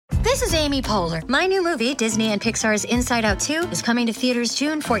This is Amy Poehler. My new movie, Disney and Pixar's Inside Out 2, is coming to theaters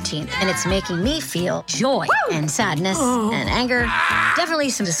June 14th, and it's making me feel joy and sadness and anger, definitely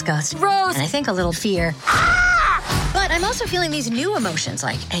some disgust, and I think a little fear. But I'm also feeling these new emotions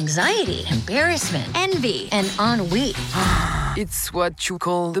like anxiety, embarrassment, envy, and ennui. It's what you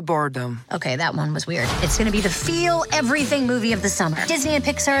call the boredom. Okay, that one was weird. It's gonna be the feel everything movie of the summer. Disney and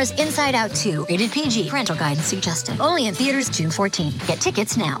Pixar's Inside Out 2, rated PG. Parental guidance suggested. Only in theaters June 14th. Get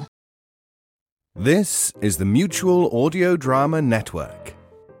tickets now. This is the Mutual Audio Drama Network.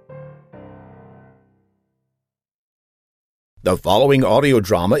 The following audio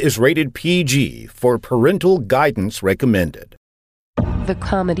drama is rated PG for parental guidance recommended. The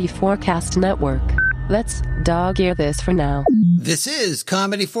Comedy Forecast Network. Let's dog-ear this for now. This is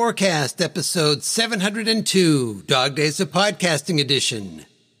Comedy Forecast, episode 702, Dog Days of Podcasting edition.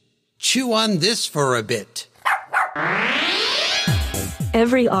 Chew on this for a bit.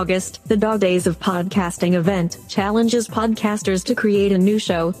 Every August, the Dog Days of Podcasting event challenges podcasters to create a new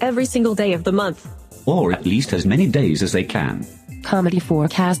show every single day of the month. Or at least as many days as they can. Comedy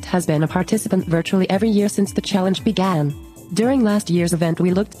Forecast has been a participant virtually every year since the challenge began. During last year's event,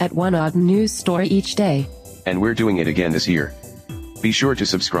 we looked at one odd news story each day. And we're doing it again this year. Be sure to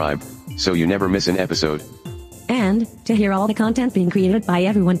subscribe, so you never miss an episode. And, to hear all the content being created by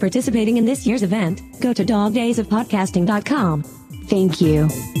everyone participating in this year's event, go to dogdaysofpodcasting.com. Thank you.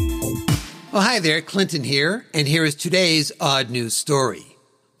 Oh, hi there, Clinton here, and here is today's odd news story.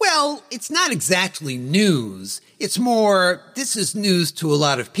 Well, it's not exactly news. It's more, this is news to a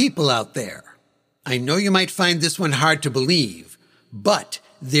lot of people out there. I know you might find this one hard to believe, but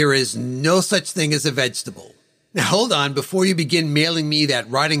there is no such thing as a vegetable. Now hold on, before you begin mailing me that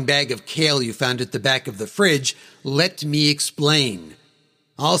rotting bag of kale you found at the back of the fridge, let me explain.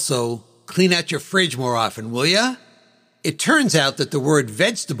 Also, clean out your fridge more often, will ya? It turns out that the word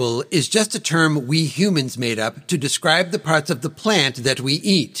vegetable is just a term we humans made up to describe the parts of the plant that we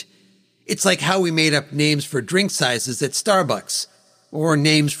eat. It's like how we made up names for drink sizes at Starbucks, or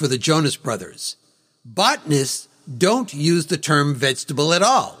names for the Jonas Brothers. Botanists don't use the term vegetable at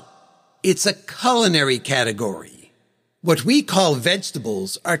all. It's a culinary category. What we call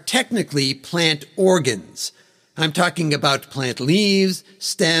vegetables are technically plant organs. I'm talking about plant leaves,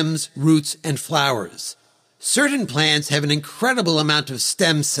 stems, roots, and flowers. Certain plants have an incredible amount of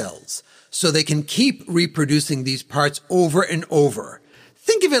stem cells, so they can keep reproducing these parts over and over.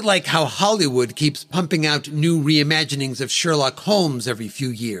 Think of it like how Hollywood keeps pumping out new reimaginings of Sherlock Holmes every few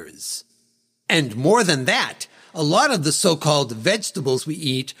years. And more than that, a lot of the so-called vegetables we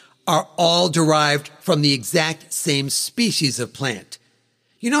eat are all derived from the exact same species of plant.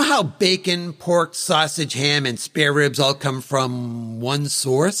 You know how bacon, pork, sausage, ham, and spare ribs all come from one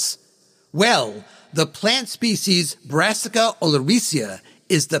source? Well, the plant species Brassica oleracea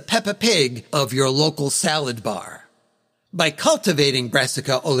is the Peppa Pig of your local salad bar. By cultivating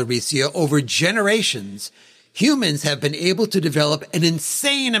Brassica oleracea over generations, humans have been able to develop an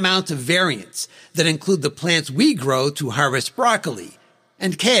insane amount of variants that include the plants we grow to harvest broccoli,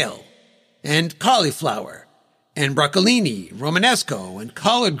 and kale, and cauliflower, and broccolini, romanesco, and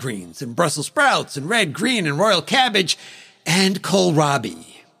collard greens, and Brussels sprouts, and red, green, and royal cabbage, and kohlrabi.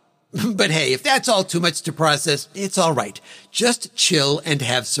 But hey, if that's all too much to process, it's all right. Just chill and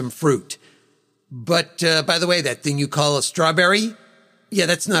have some fruit. But, by the way, that thing you call a strawberry? Yeah,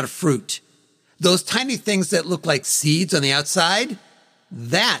 that's not a fruit. Those tiny things that look like seeds on the outside?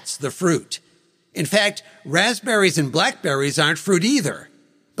 That's the fruit. In fact, raspberries and blackberries aren't fruit either.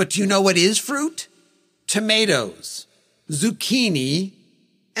 But do you know what is fruit? Tomatoes, zucchini,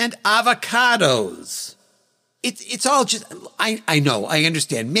 and avocados. It's all just, I know, I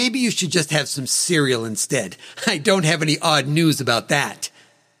understand. Maybe you should just have some cereal instead. I don't have any odd news about that.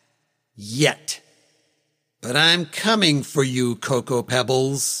 Yet. But I'm coming for you, Cocoa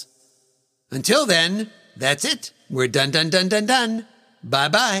Pebbles. Until then, that's it. We're done.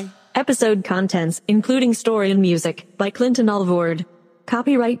 Bye-bye. Episode contents, including story and music, by Clinton Alvord.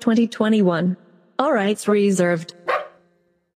 Copyright 2021. All rights reserved.